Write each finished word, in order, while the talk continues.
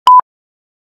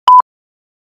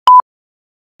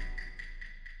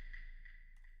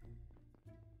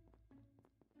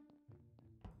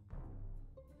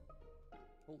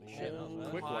Holy shit.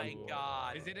 Quick my one.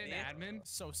 God. Is it an admin?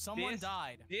 So someone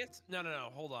died. No,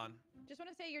 hold on. Just want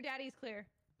to say your daddy's clear.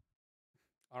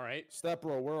 All right. Step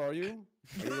bro, where are you?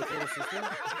 Are you with your sister?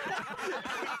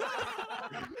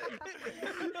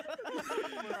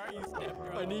 Where are you, Step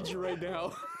Bro? I need you right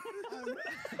now.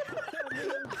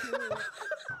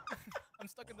 I'm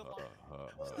stuck in the line.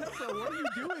 Step Bro, what are you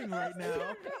doing right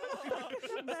now?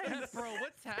 Bro,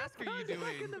 what task are you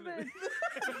doing? In the bed.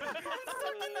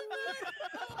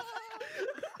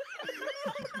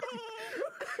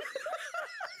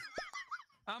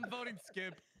 I'm voting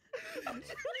skip.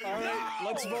 All right,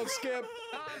 let's vote skip.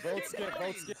 Vote skip,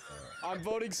 vote skip. I'm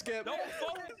voting skip. Don't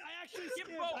vote. I actually skip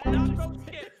vote, not vote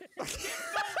skip. Skip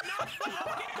vote, not vote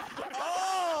skip.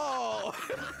 Oh!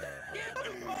 Skip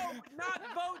vote, not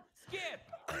vote skip.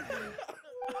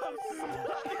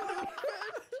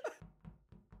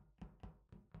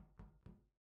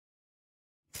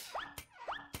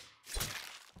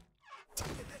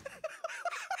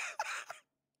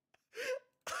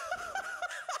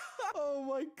 Oh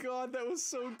my god, that was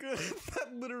so good.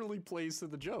 That literally plays to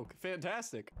the joke.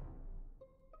 Fantastic.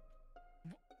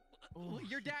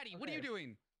 Your daddy, what are you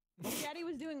doing? Your daddy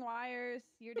was doing wires.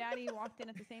 Your daddy walked in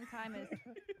at the same time as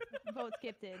vote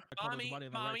skip did. Mommy,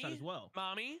 mommy, as well.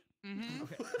 mommy. Mm-hmm.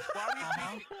 Okay. Why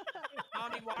are you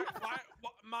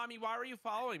mommy, why are you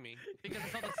following me? Because I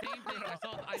saw the same thing.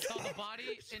 I saw the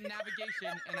body in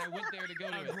navigation, and I went there to go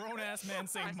to A it. grown-ass man I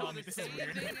saying, saw "Mommy, the this is same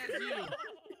weird." thing as you.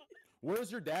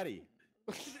 Where's your daddy?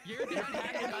 Your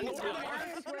daddy.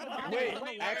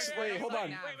 Wait, actually, hold on.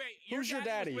 Wait. Who's your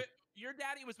daddy? Your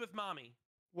daddy was with mommy.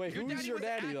 Wait, Your who's daddy your was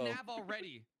daddy at though? Nav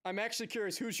already. I'm actually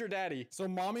curious. Who's your daddy? So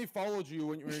mommy followed you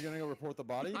when you were gonna go report the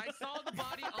body? I saw the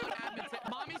body on admin table.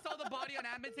 Mommy saw the body on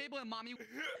admin table, and mommy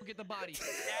will get the body.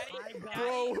 Daddy,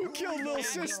 Bro, who killed little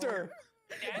sister?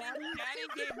 Daddy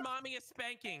gave mommy a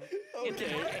spanking.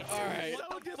 Okay, all right.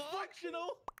 So dysfunctional.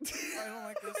 I don't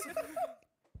like this.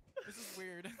 This is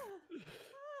weird.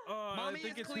 Mommy I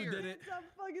think is it's clear. who did it. Stop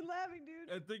fucking laughing, dude.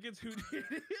 I think it's who did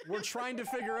it. We're trying to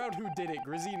figure out who did it,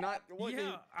 Grizzy. Not what.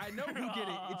 Yeah, I know who did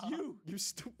it.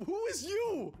 It's you. Who is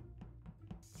you?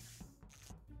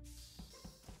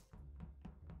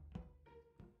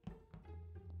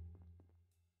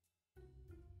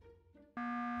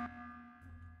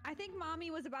 I think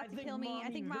mommy was about I to think kill me. I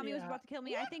think mommy was yeah. about to kill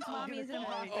me. I think mommy is an Okay.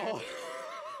 imposter. Oh,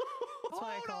 That's why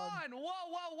I Hold called. on!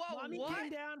 Whoa! Mommy What? came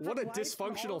down what a from lights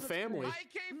from dysfunctional all the family. I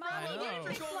came Mommy from didn't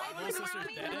electrical. take I lights was from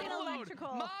doing mommy the and download. electrical.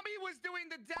 Mommy was doing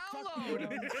the Fuck download. you.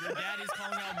 Your daddy's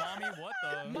calling out mommy. What the?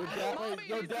 Mommy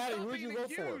Your is daddy, still who'd you being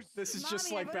vote for? accused. This is Mommy,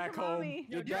 just I like voted back for home. mommy.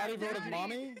 Your daddy voted daddy.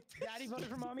 mommy? Daddy voted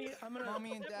for mommy. I'm gonna.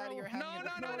 Mommy and daddy are having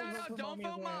No. Don't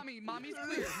vote mommy. Mommy's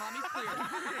clear. Mommy's clear.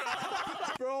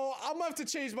 Bro, I'm gonna have to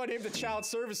change my name to Child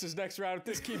Services next round if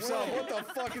this keeps up. What the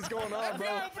fuck is going on,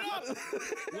 bro?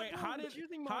 Wait, how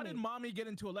did mommy get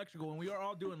into electrical when we were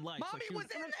all doing lights? Mommy was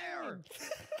in there.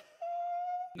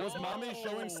 Was mommy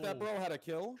showing Step Bro how to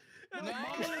kill? No.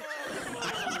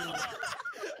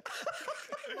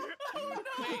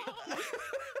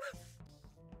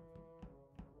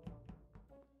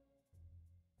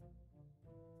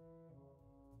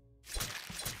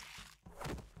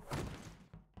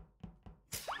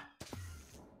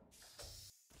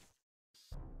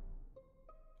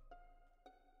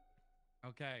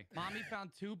 Okay. Mommy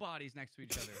found two bodies next to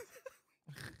each other.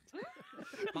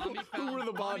 Mommy found, Who were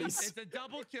the bodies? It's a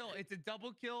double kill. It's a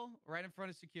double kill right in front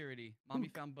of security. Mommy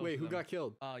found both. Wait, of who them. got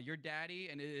killed? Your daddy,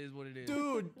 and it is what it is.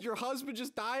 Dude, your husband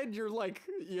just died. You're like,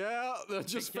 yeah, I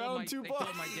just killed found my- two they killed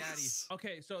bodies. my daddy.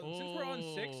 Okay, so since we're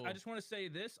on 6, I Oh. just want to say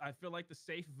this. I feel like the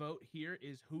safe vote here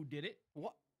is who did it.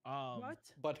 What? What?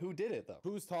 But who did it though?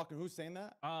 Who's talking? Who's saying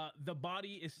that? The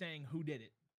body is saying who did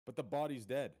it. But the body's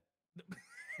dead.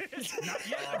 Not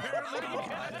yet, apparently.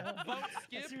 Vote I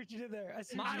skip. see what you did there. I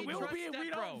see what Mommy you will did. trust be if we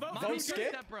Step don't Bro. vote. Mommy Vote trust skip?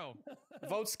 Step Bro.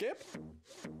 Vote skip?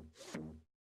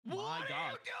 What My are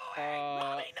God.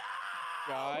 you doing?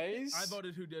 Guys, I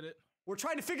voted who did it. we're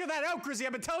trying to figure that out, Grizzy.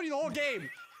 I've been telling you the whole game.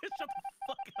 Shut the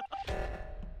fuck up.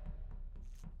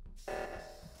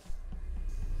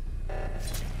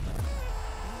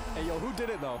 Hey, yo, who did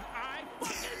it though? I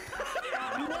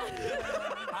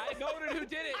voted who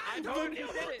did it. I voted who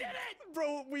did it.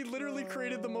 Bro, we literally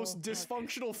created the most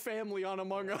dysfunctional family on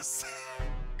Among Us.